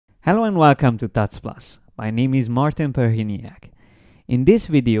Hello and welcome to Tuts Plus. My name is Martin Perhiniak. In this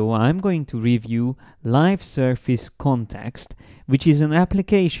video, I'm going to review LiveSurface Context, which is an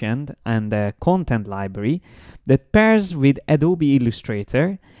application and a content library that pairs with Adobe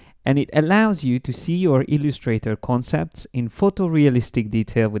Illustrator, and it allows you to see your Illustrator concepts in photorealistic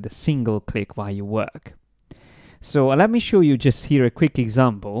detail with a single click while you work. So let me show you just here a quick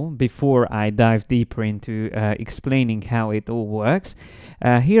example before I dive deeper into explaining how it all works.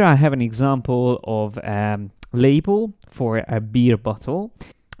 Here I have an example of label for a beer bottle.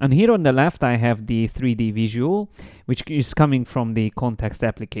 And here on the left I have the 3D visual, which is coming from the context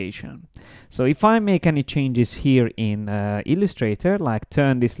application. So if I make any changes here in Illustrator, like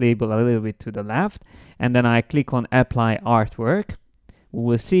turn this label a little bit to the left, and then I click on Apply Artwork, we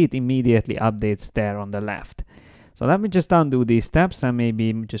will see it immediately updates there on the left. So let me just undo these steps and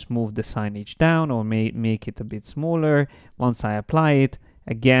maybe just move the signage down or make it a bit smaller. Once I apply it,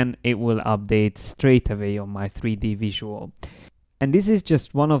 again, it will update straight away on my 3D visual. And this is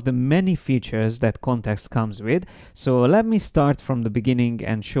just one of the many features that Context comes with. So let me start from the beginning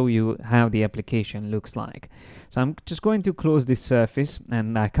and show you how the application looks like. So I'm just going to close this surface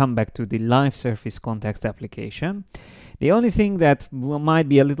and I come back to the LiveSurface Context application. The only thing that might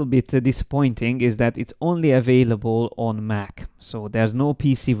be a little bit disappointing is that it's only available on Mac. So there's no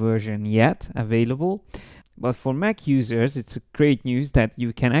PC version yet available. But for Mac users, it's great news that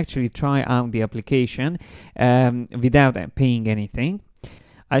you can actually try out the application without paying anything.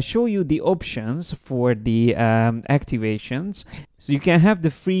 I show you the options for the activations. So you can have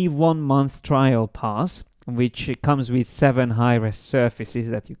the free 1-month trial pass, which comes with 7 high-res surfaces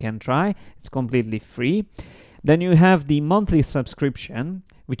that you can try. It's completely free. Then you have the monthly subscription,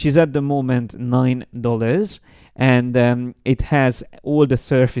 which is at the moment $9, and it has all the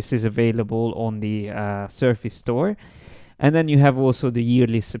surfaces available on the Surface Store. And then you have also the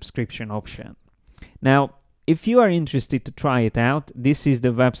yearly subscription option. Now, if you are interested to try it out, this is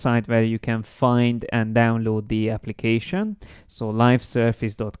the website where you can find and download the application, so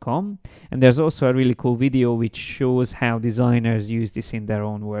livesurface.com. And there's also a really cool video which shows how designers use this in their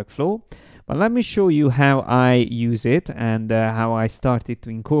own workflow. But let me show you how I use it and how I started to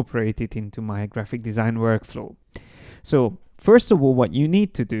incorporate it into my graphic design workflow. So first of all, what you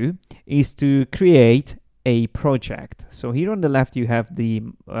need to do is to create a project. So here on the left you have the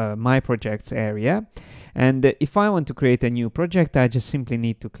My Projects area, and if I want to create a new project, I just simply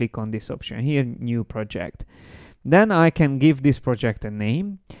need to click on this option here, New Project. Then I can give this project a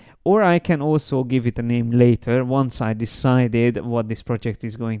name, or I can also give it a name later once I decided what this project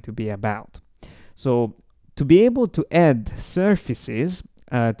is going to be about. So to be able to add surfaces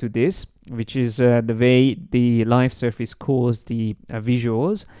to this, which is the way the LiveSurface calls the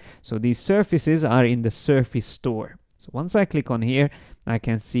visuals. So these surfaces are in the Surface Store. So once I click on here, I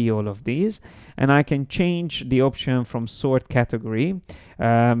can see all of these, and I can change the option from sort category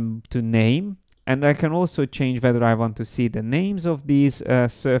to name. And I can also change whether I want to see the names of these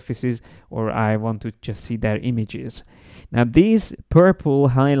surfaces or I want to just see their images. Now these purple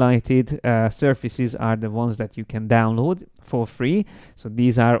highlighted surfaces are the ones that you can download for free. So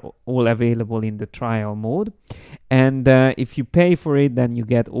these are all available in the trial mode. And if you pay for it, then you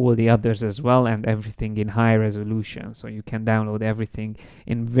get all the others as well, and everything in high resolution. So you can download everything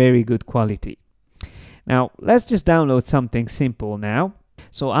in very good quality. Now let's just download something simple now.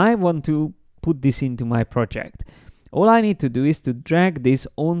 So I want to put this into my project. All I need to do is to drag this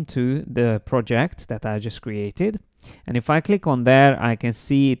onto the project that I just created. And if I click on there, I can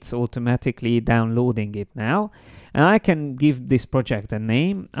see it's automatically downloading it now. And I can give this project a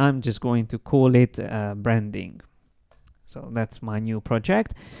name. I'm just going to call it branding. So that's my new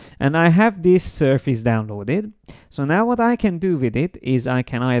project. And I have this surface downloaded. So now what I can do with it is I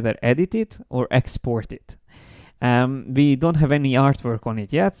can either edit it or export it. We don't have any artwork on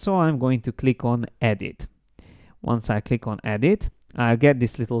it yet, so I'm going to click on Edit. Once I click on Edit, I'll get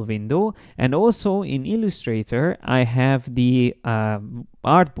this little window, and also in Illustrator I have the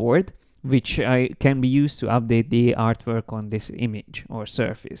artboard, which can be used to update the artwork on this image or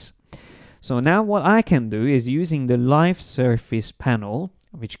surface. So now what I can do is, using the LiveSurface panel,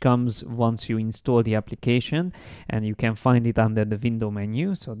 which comes once you install the application, and you can find it under the window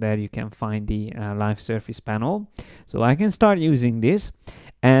menu. So there you can find the LiveSurface panel. So I can start using this,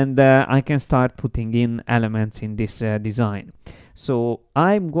 and I can start putting in elements in this design. So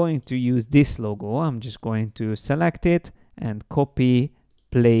I'm going to use this logo. I'm just going to select it and copy,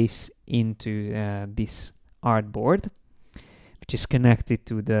 place into this artboard, which is connected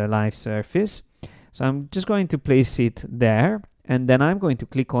to the LiveSurface. So I'm just going to place it there. And then I'm going to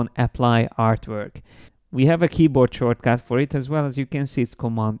click on Apply Artwork. we have a keyboard shortcut for it as well. As you can see, it's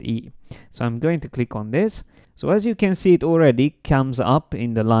Command E. So I'm going to click on this. So as you can see, it already comes up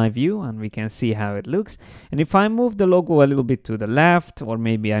in the live view and we can see how it looks. And if I move the logo a little bit to the left, or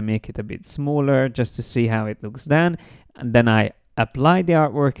maybe I make it a bit smaller just to see how it looks then, and then I apply the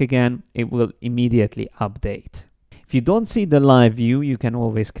artwork again, it will immediately update. If you don't see the live view, you can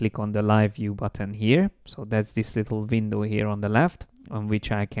always click on the live view button here. So that's this little window here on the left, on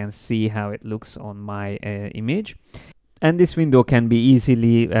which I can see how it looks on my image. And this window can be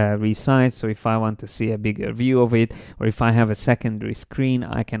easily resized. So if I want to see a bigger view of it, or if I have a secondary screen,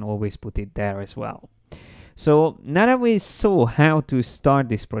 I can always put it there as well. So now that we saw how to start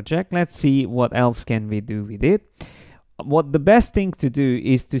this project, let's see what else can we do with it. What the best thing to do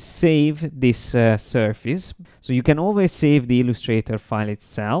is to save this surface. So you can always save the Illustrator file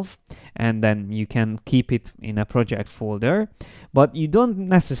itself, and then you can keep it in a project folder. But you don't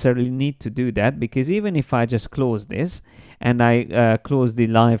necessarily need to do that, because even if I just close this and I close the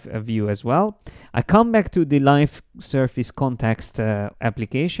live view as well, I come back to the LiveSurface Context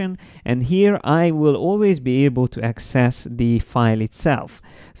application, and here I will always be able to access the file itself.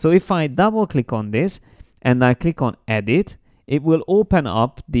 So if I double click on this and I click on Edit, it will open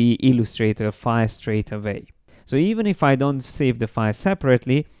up the Illustrator file straight away. So even if I don't save the file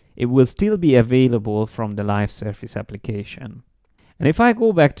separately, it will still be available from the LiveSurface application. And if I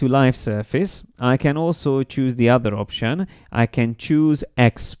go back to LiveSurface, I can also choose the other option. I can choose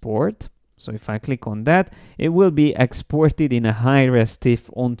Export. So if I click on that, it will be exported in a high-res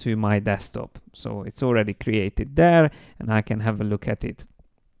TIFF onto my desktop. So it's already created there, and I can have a look at it.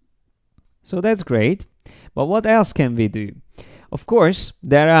 So that's great. But what else can we do? Of course,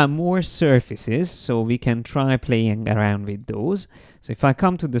 there are more surfaces, so we can try playing around with those. So if I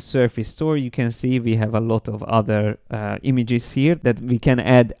come to the Surface Store, you can see we have a lot of other images here that we can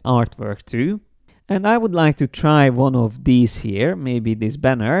add artwork to. And I would like to try one of these here, maybe this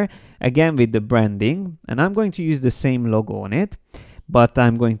banner, again with the branding. And I'm going to use the same logo on it, but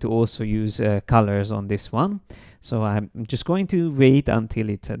I'm going to also use colors on this one. So I'm just going to wait until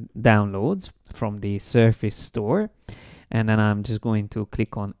it downloads from the Surface Store. And then I'm just going to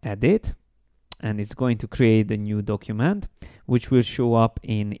click on Edit. And it's going to create a new document, which will show up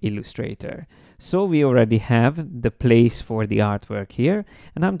in Illustrator. So we already have the place for the artwork here.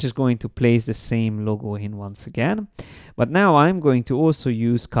 And I'm just going to place the same logo in once again. But now I'm going to also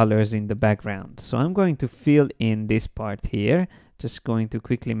use colors in the background. So I'm going to fill in this part here. Just going to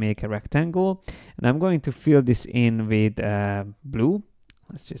quickly make a rectangle. And I'm going to fill this in with blue.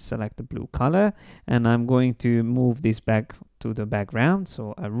 Let's just select the blue color. And I'm going to move this back to the background.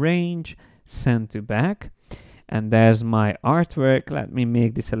 So arrange, send to back. And there's my artwork. Let me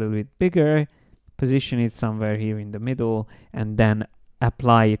make this a little bit bigger. Position it somewhere here in the middle. And then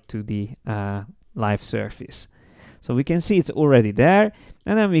apply it to the live surface. So we can see it's already there.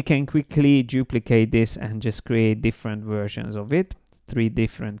 And then we can quickly duplicate this and just create different versions of it. 3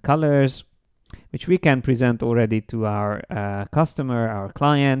 different colors, which we can present already to our customer, our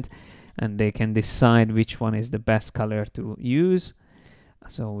client, and they can decide which one is the best color to use.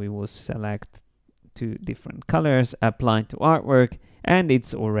 So we will select 2 different colors, apply to artwork, and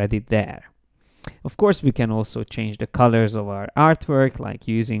it's already there. Of course, we can also change the colors of our artwork, like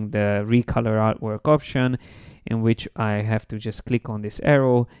using the recolor artwork option, in which I have to just click on this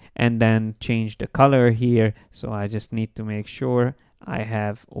arrow and then change the color here. So I just need to make sure I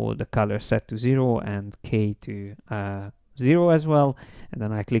have all the colors set to 0 and K to 0 as well. And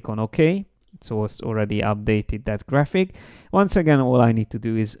then I click on OK. So it's already updated that graphic. Once again, all I need to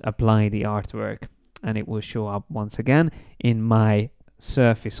do is apply the artwork, and it will show up once again in my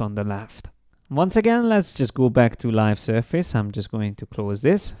surface on the left. Once again, let's just go back to LiveSurface. I'm just going to close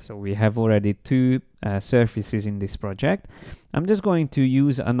this. So we have already 2 surfaces in this project. I'm just going to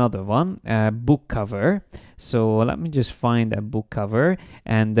use another one, book cover. So let me just find a book cover.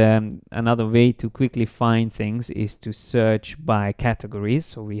 And another way to quickly find things is to search by categories.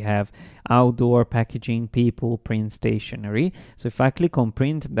 So we have outdoor, packaging, people, print, stationery. So if I click on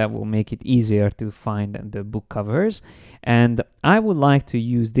print, that will make it easier to find the book covers. And I would like to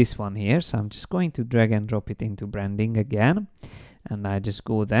use this one here. So I'm just going to drag and drop it into branding again. And I just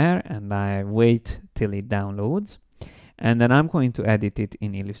go there and I wait till it downloads. And then I'm going to edit it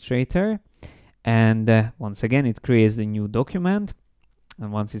in Illustrator. And once again, it creates a new document.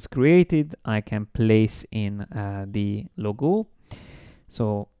 And once it's created, I can place in the logo.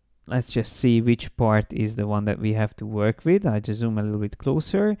 So let's just see which part is the one that we have to work with. I just zoom a little bit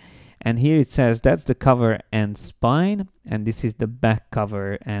closer. And here it says that's the cover and spine. And this is the back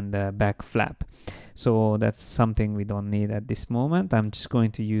cover and the back flap. So that's something we don't need at this moment. I'm just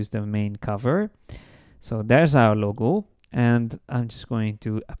going to use the main cover. So there's our logo, and I'm just going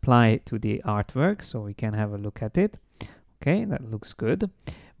to apply it to the artwork so we can have a look at it. Okay, that looks good.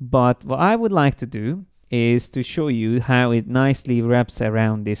 But what I would like to do is to show you how it nicely wraps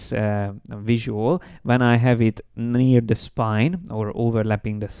around this visual when I have it near the spine or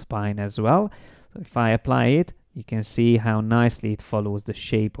overlapping the spine as well. So if I apply it, you can see how nicely it follows the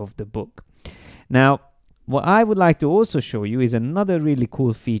shape of the book. Now, what I would like to also show you is another really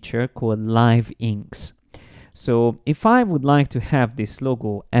cool feature called Live Inks. So if I would like to have this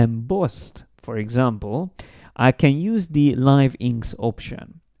logo embossed, for example, I can use the Live Inks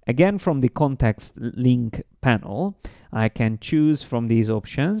option. Again, from the context link panel, I can choose from these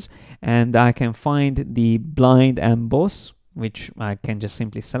options, and I can find the blind emboss, which I can just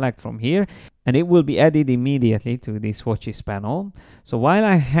simply select from here, and it will be added immediately to the swatches panel. So while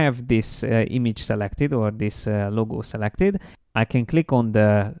I have this image selected or this logo selected, I can click on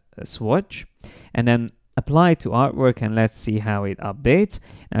the swatch and then apply to artwork, and let's see how it updates.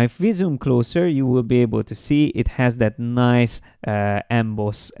 Now if we zoom closer, you will be able to see it has that nice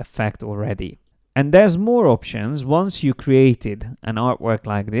emboss effect already. And there's more options. Once you created an artwork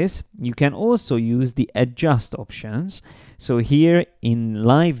like this, you can also use the adjust options. So here in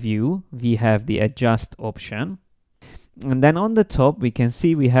live view, we have the adjust option. And then on the top, we can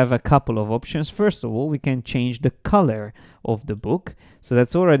see we have a couple of options. First of all, we can change the color of the book. So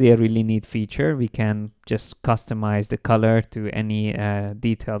that's already a really neat feature. We can just customize the color to any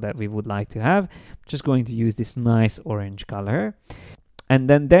detail that we would like to have. I'm just going to use this nice orange color. And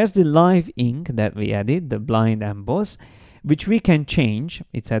then there's the live ink that we added, the blind emboss, which we can change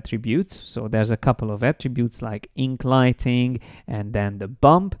its attributes. So there's a couple of attributes like ink lighting and then the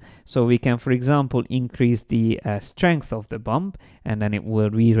bump. So we can, for example, increase the strength of the bump, and then it will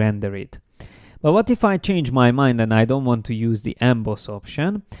re-render it. But what if I change my mind and I don't want to use the emboss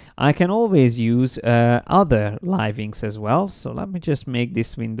option? I can always use other live inks as well. So let me just make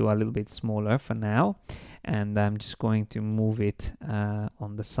this window a little bit smaller for now. And I'm just going to move it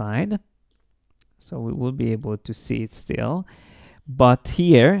on the side, so we will be able to see it still. But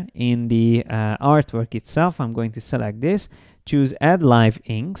here in the artwork itself, I'm going to select this, choose Add Live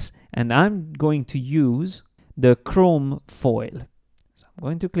Inks, and I'm going to use the Chrome foil. So I'm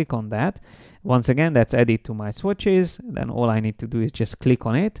going to click on that. Once again, that's added to my swatches. Then all I need to do is just click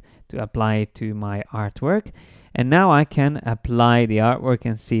on it to apply it to my artwork. And now I can apply the artwork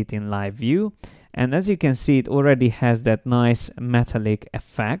and see it in live view. And as you can see, it already has that nice metallic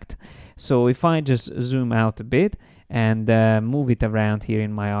effect. So if I just zoom out a bit and move it around here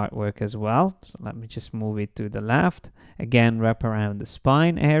in my artwork as well. So let me just move it to the left. Again, wrap around the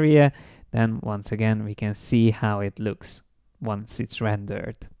spine area. Then once again, we can see how it looks once it's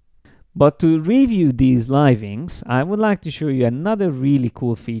rendered. But to review these live inks, I would like to show you another really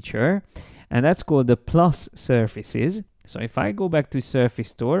cool feature, and that's called the plus surfaces. So if I go back to Surface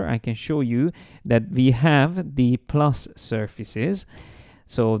Store, I can show you that we have the plus surfaces.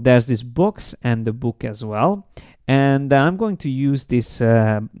 So there's this box and the book as well. And I'm going to use this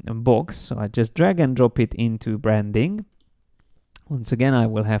box. So I just drag and drop it into branding. Once again, I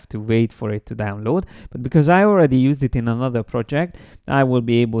will have to wait for it to download. But because I already used it in another project, I will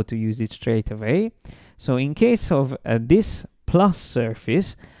be able to use it straight away. So in case of this plus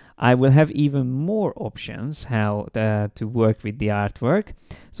surface, I will have even more options how to work with the artwork.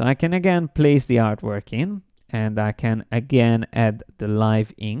 So I can again place the artwork in, and I can again add the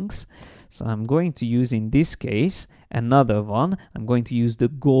live inks. So I'm going to use, in this case, another one. I'm going to use the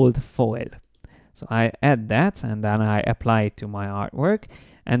gold foil. So I add that, and then I apply it to my artwork,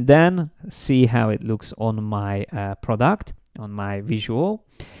 and then see how it looks on my product, on my visual.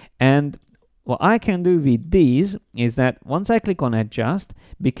 And what I can do with these is that once I click on adjust,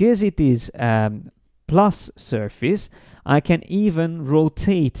 because it is plus surface, I can even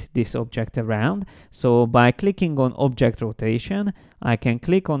rotate this object around. So by clicking on object rotation, I can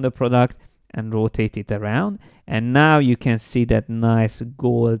click on the product and rotate it around. And now you can see that nice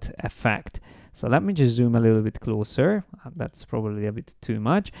gold effect. So let me just zoom a little bit closer. That's probably a bit too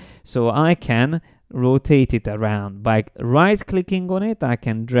much. So I can rotate it around. By right clicking on it, I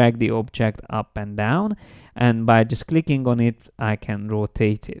can drag the object up and down, and by just clicking on it, I can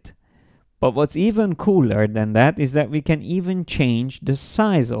rotate it. But what's even cooler than that is that we can even change the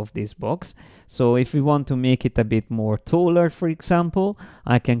size of this box. So if we want to make it a bit more taller, for example,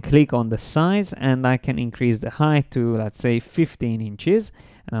 I can click on the size and I can increase the height to, let's say, 15 inches,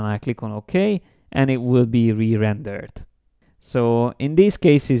 and then I click on OK, and it will be re-rendered. So in these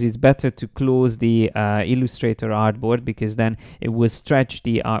cases, it's better to close the Illustrator artboard, because then it will stretch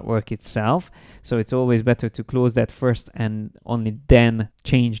the artwork itself. So it's always better to close that first and only then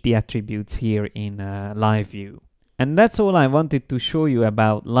change the attributes here in Live View. And that's all I wanted to show you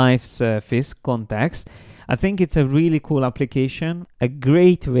about LiveSurface Context. I think it's a really cool application, a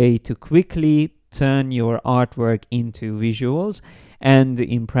great way to quickly turn your artwork into visuals and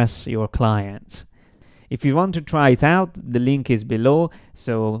impress your clients. If you want to try it out, the link is below.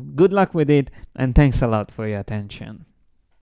 So good luck with it, and thanks a lot for your attention.